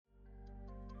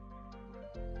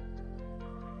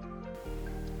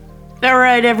All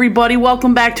right, everybody,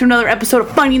 welcome back to another episode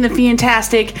of Finding the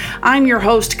Fantastic. I'm your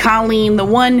host, Colleen, the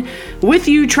one with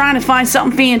you trying to find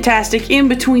something fantastic in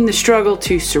between the struggle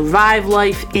to survive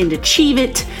life and achieve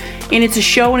it. And it's a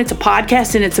show and it's a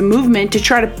podcast and it's a movement to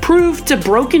try to prove to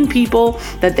broken people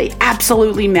that they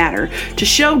absolutely matter. To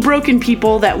show broken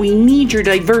people that we need your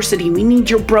diversity, we need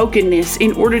your brokenness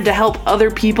in order to help other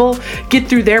people get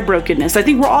through their brokenness. I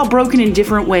think we're all broken in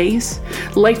different ways.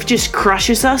 Life just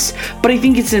crushes us, but I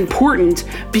think it's important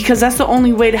because that's the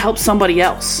only way to help somebody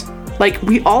else. Like,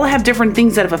 we all have different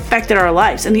things that have affected our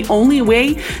lives, and the only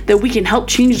way that we can help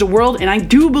change the world, and I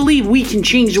do believe we can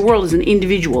change the world as an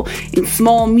individual in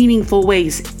small, meaningful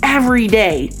ways every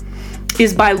day,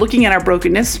 is by looking at our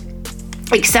brokenness,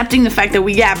 accepting the fact that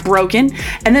we got broken,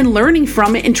 and then learning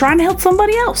from it and trying to help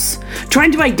somebody else.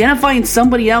 Trying to identify in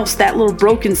somebody else that little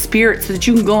broken spirit so that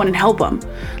you can go in and help them.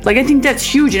 Like, I think that's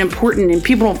huge and important, and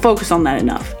people don't focus on that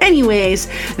enough. Anyways,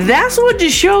 that's what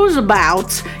this show is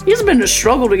about. It's been a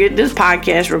struggle to get this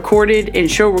podcast recorded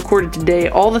and show recorded today.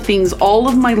 All the things, all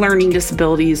of my learning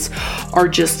disabilities are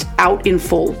just out in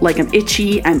full. Like, I'm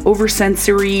itchy, I'm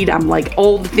oversensoried, I'm like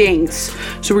all the things.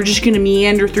 So we're just going to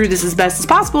meander through this as best as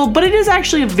possible, but it is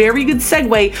actually a very good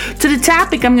segue to the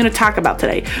topic I'm going to talk about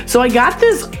today. So I got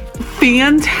this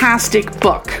fantastic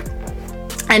book,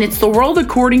 and it's The World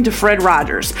According to Fred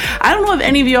Rogers. I don't know if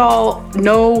any of y'all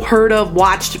heard of,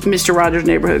 watched Mr. Rogers'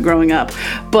 Neighborhood growing up,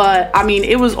 but I mean,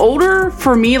 it was older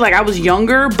for me, like I was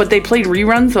younger, but they played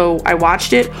reruns, so I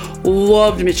watched it.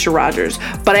 Loved Mr. Rogers,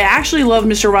 but I actually loved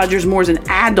Mr. Rogers more as an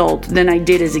adult than I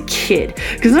did as a kid,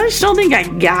 because I just don't think I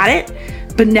got it.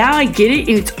 But now I get it,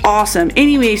 and it's awesome.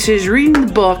 Anyway, so I was reading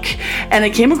the book, and I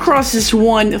came across this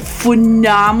one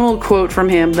phenomenal quote from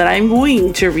him that I'm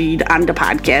going to read on the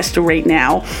podcast right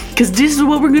now, because this is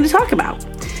what we're going to talk about.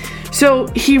 So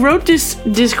he wrote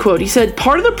this quote. He said,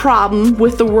 "Part of the problem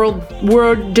with the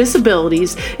word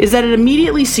disabilities is that it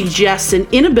immediately suggests an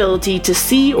inability to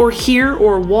see or hear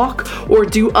or walk or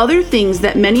do other things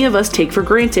that many of us take for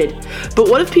granted. But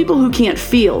what if people who can't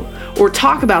feel or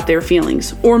talk about their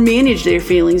feelings or manage their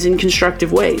feelings in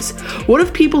constructive ways? What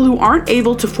if people who aren't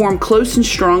able to form close and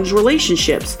strong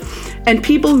relationships? And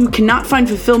people who cannot find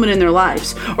fulfillment in their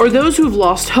lives, or those who have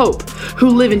lost hope, who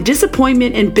live in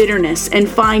disappointment and bitterness and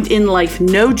find in life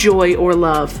no joy or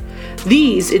love?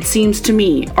 These, it seems to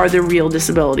me, are the real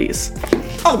disabilities."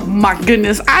 Oh my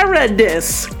goodness, I read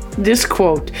this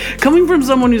quote coming from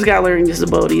someone who's got learning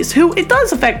disabilities, who it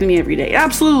does affect me every day. It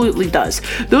absolutely does.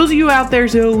 Those of you out there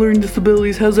say, "Oh, learning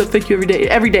disabilities, how does that affect you every day?"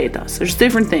 Every day it does. There's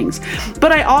different things.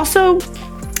 But I also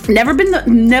never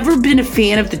been a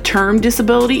fan of the term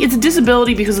disability. It's a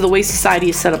disability because of the way society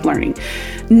is set up learning.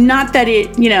 Not that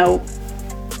it,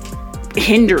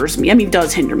 hinders me. I mean, it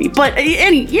does hinder me. But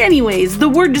anyways, the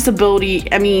word disability,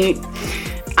 I mean,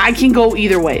 I can go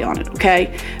either way on it,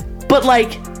 okay? But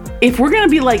like, if we're going to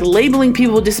be like labeling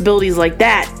people with disabilities like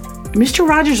that, Mr.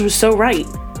 Rogers was so right.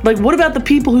 Like, what about the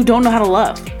people who don't know how to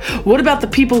love? What about the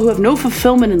people who have no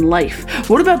fulfillment in life?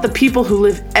 What about the people who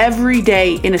live every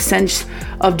day in a sense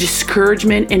of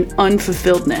discouragement and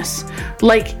unfulfilledness?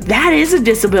 Like, that is a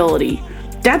disability.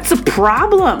 That's a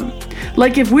problem.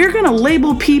 Like, if we're going to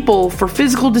label people for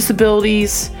physical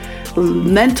disabilities,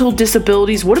 mental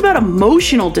disabilities, what about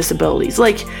emotional disabilities?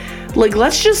 Like,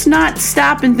 let's just not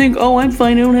stop and think, "Oh, I'm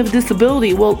fine, I don't have a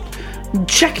disability." Well,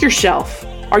 check yourself.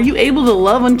 Are you able to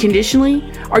love unconditionally?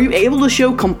 Are you able to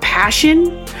show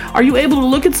compassion? Are you able to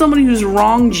look at somebody who's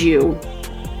wronged you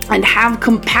and have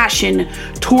compassion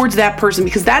towards that person?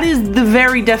 Because that is the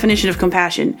very definition of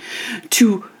compassion.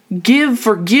 To give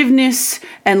forgiveness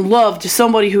and love to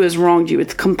somebody who has wronged you.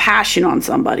 It's compassion on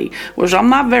somebody, which I'm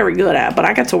not very good at, but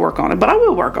I got to work on it, but I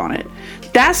will work on it.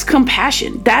 That's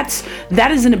compassion. That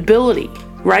is an ability,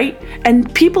 right?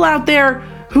 And people out there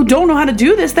who don't know how to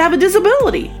do this, they have a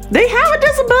disability. They have a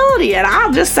disability, and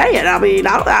I'll just say it. I mean,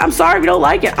 I'm sorry if you don't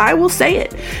like it. I will say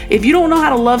it. If you don't know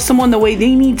how to love someone the way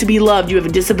they need to be loved, you have a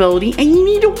disability, and you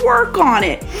need to work on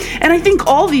it. And I think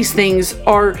all these things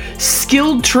are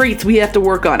skilled traits we have to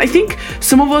work on. I think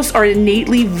some of us are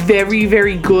innately very,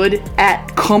 very good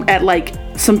at like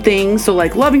some things. So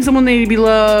like loving someone they need to be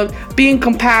loved, being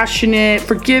compassionate,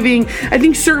 forgiving. I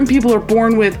think certain people are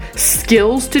born with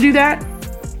skills to do that.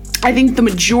 I think the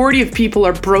majority of people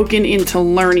are broken into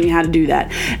learning how to do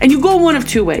that. And you go one of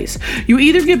two ways. You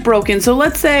either get broken. So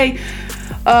let's say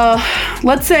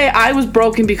I was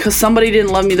broken because somebody didn't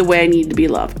love me the way I needed to be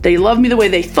loved. They loved me the way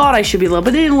they thought I should be loved,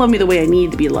 but they didn't love me the way I needed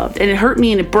to be loved. And it hurt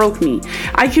me and it broke me.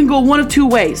 I can go one of two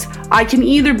ways. I can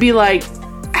either be like,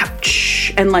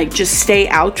 ouch, and like just stay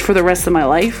out for the rest of my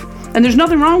life. And there's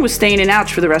nothing wrong with staying in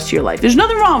ouch for the rest of your life. There's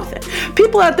nothing wrong with it.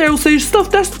 People out there will say,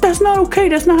 stuff, that's not okay.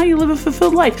 That's not how you live a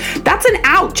fulfilled life. That's an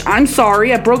ouch. I'm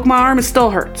sorry. I broke my arm. It still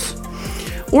hurts.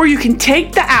 Or you can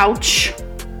take the ouch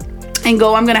and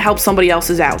go, I'm going to help somebody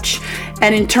else's ouch.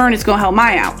 And in turn, it's going to help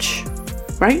my ouch.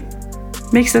 Right?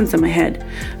 Makes sense in my head.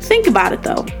 Think about it,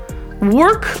 though.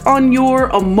 Work on your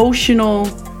emotional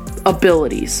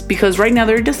abilities, because right now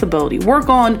they're a disability. Work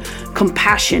on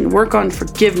compassion, work on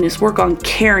forgiveness, work on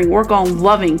caring, work on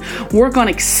loving, work on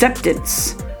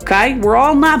acceptance. Okay? We're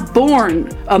all not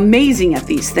born amazing at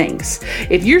these things.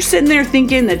 If you're sitting there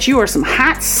thinking that you are some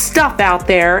hot stuff out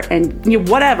there and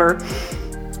whatever,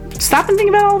 stop and think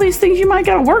about all these things you might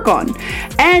gotta work on.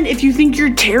 And if you think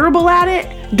you're terrible at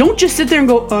it, don't just sit there and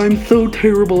go, I'm so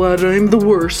terrible at it, I'm the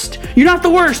worst. You're not the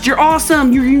worst, you're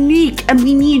awesome, you're unique, and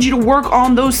we need you to work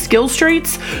on those skill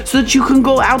traits so that you can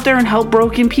go out there and help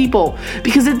broken people.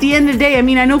 Because at the end of the day, I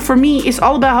mean, I know for me, it's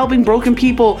all about helping broken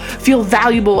people feel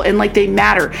valuable and like they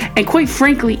matter. And quite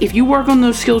frankly, if you work on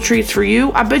those skill traits for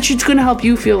you, I bet you it's gonna help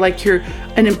you feel like you're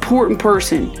an important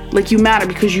person, like you matter,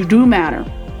 because you do matter.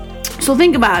 So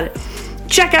think about it.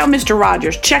 Check out Mr.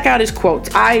 Rogers. Check out his quotes.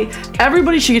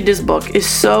 Everybody should get this book. It's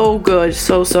so good.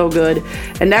 So good.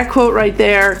 And that quote right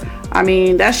there, I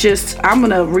mean, that's just, I'm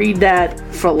going to read that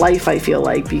for life, I feel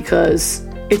like, because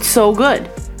it's so good.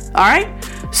 All right?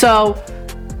 So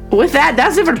with that,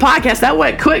 that's it for the podcast. That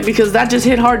went quick because that just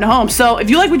hit hard to home. So if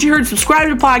you like what you heard, subscribe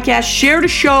to the podcast, share the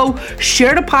show,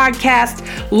 share the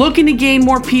podcast, looking to gain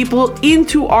more people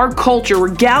into our culture.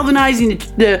 We're galvanizing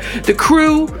the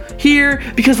crew here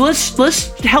because let's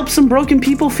help some broken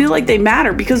people feel like they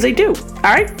matter, because they do. All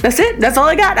right, that's it. That's all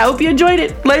I got. I hope you enjoyed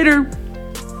it. Later.